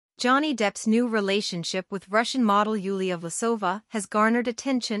Johnny Depp's new relationship with Russian model Iuliia Vlasova has garnered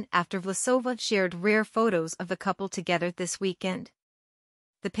attention after Vlasova shared rare photos of the couple together this weekend.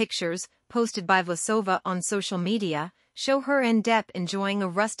 The pictures, posted by Vlasova on social media, show her and Depp enjoying a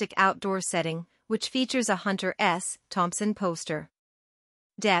rustic outdoor setting, which features a Hunter S. Thompson poster.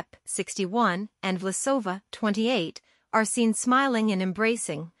 Depp, 61, and Vlasova, 28, are seen smiling and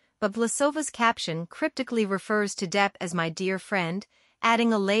embracing, but Vlasova's caption cryptically refers to Depp as "my dear friend,"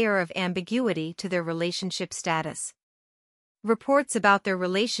 adding a layer of ambiguity to their relationship status. Reports about their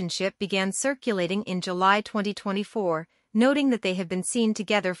relationship began circulating in July 2024, noting that they have been seen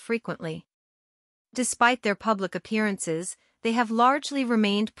together frequently. Despite their public appearances, they have largely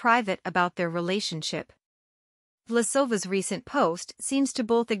remained private about their relationship. Vlasova's recent post seems to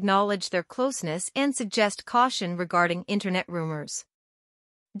both acknowledge their closeness and suggest caution regarding internet rumors.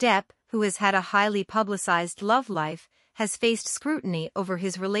 Depp, who has had a highly publicized love life, has faced scrutiny over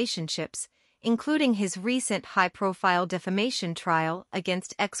his relationships, including his recent high-profile defamation trial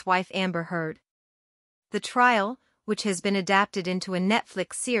against ex-wife Amber Heard. The trial, which has been adapted into a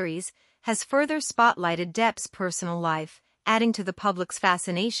Netflix series, has further spotlighted Depp's personal life, adding to the public's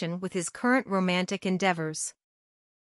fascination with his current romantic endeavors.